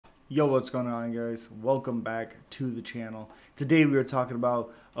Yo, what's going on, guys? Welcome back to the channel. Today we are talking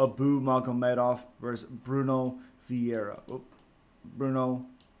about Magomedov versus Brunno Ferreira. Brunno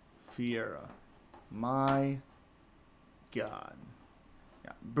Ferreira. My God.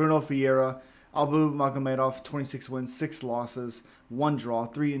 Yeah, Brunno Ferreira. Magomedov, 26 wins, 6 losses, 1 draw,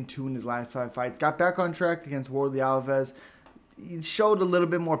 3-2 in his last 5 fights. Got back on track against Warlley Alves. He showed a little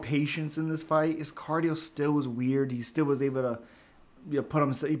bit more patience in this fight. His cardio still was weird. He still was able to he put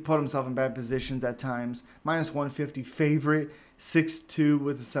himself in bad positions at times. Minus 150 favorite, 6'2"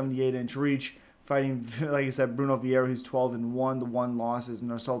 with a 78-inch reach. Fighting, like I said, Brunno Ferreira, who's 12-1. The 1 loss is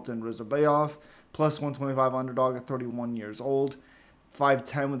Nursultan Rizabeyov. Plus 125 underdog at 31 years old.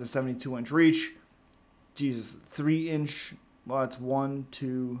 5'10" with a 72-inch reach. Jesus, 3-inch. Well, it's 1,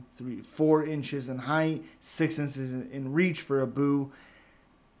 2, 3, 4 inches in height, 6 inches in reach for Abu.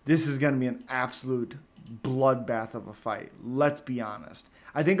 This is going to be an absolute bloodbath of a fight. Let's be honest.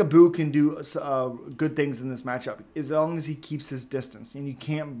 I think Abu can do good things in this matchup as long as he keeps his distance. And you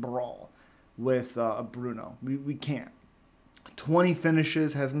can't brawl with Brunno. We can't. 20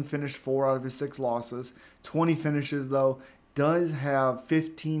 finishes, hasn't finished 4 out of his 6 losses. 20 finishes, though. Does have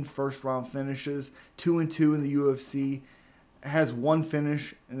 15 first-round finishes. 2-2 in the UFC. Has 1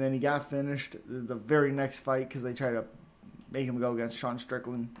 finish, and then he got finished the very next fight because they tried to make him go against Sean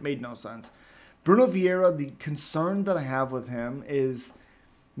Strickland. Made no sense. Brunno Ferreira, the concern that I have with him is,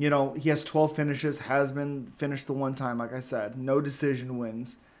 he has 12 finishes, has been finished the 1 time, like I said. No decision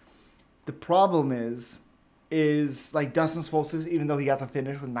wins. The problem is like Dustin Svolsvik, even though he got the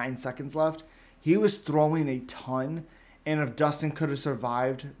finish with 9 seconds left, he was throwing a ton, and if Dustin could have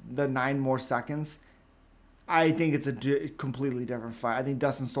survived the 9 more seconds, I think it's a completely different fight. I think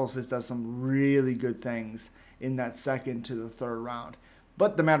Dustin Stoltzfus does some really good things in that 2nd to the 3rd round.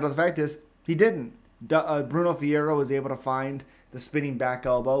 But the matter of the fact is, he didn't. Brunno Ferreira was able to find the spinning back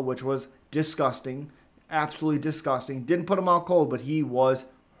elbow, which was disgusting. Absolutely disgusting. Didn't put him out cold, but he was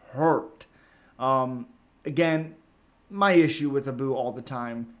hurt. Again, my issue with Abu all the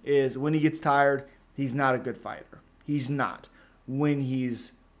time is when he gets tired, he's not a good fighter. He's not. When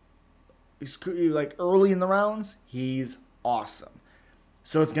he's like early in the rounds, he's awesome.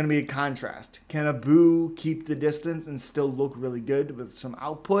 So it's going to be a contrast. Can Abu keep the distance and still look really good with some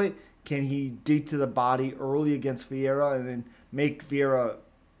output? Can he dig to the body early against Ferreira and then make Ferreira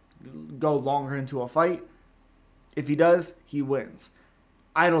go longer into a fight? If he does, he wins.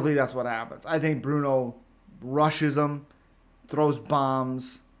 I don't think that's what happens. I think Brunno rushes him, throws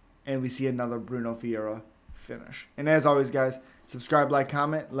bombs, and we see another Brunno Ferreira finish. And as always, guys, subscribe, like,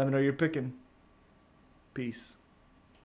 comment. Let me know you're picking. Peace.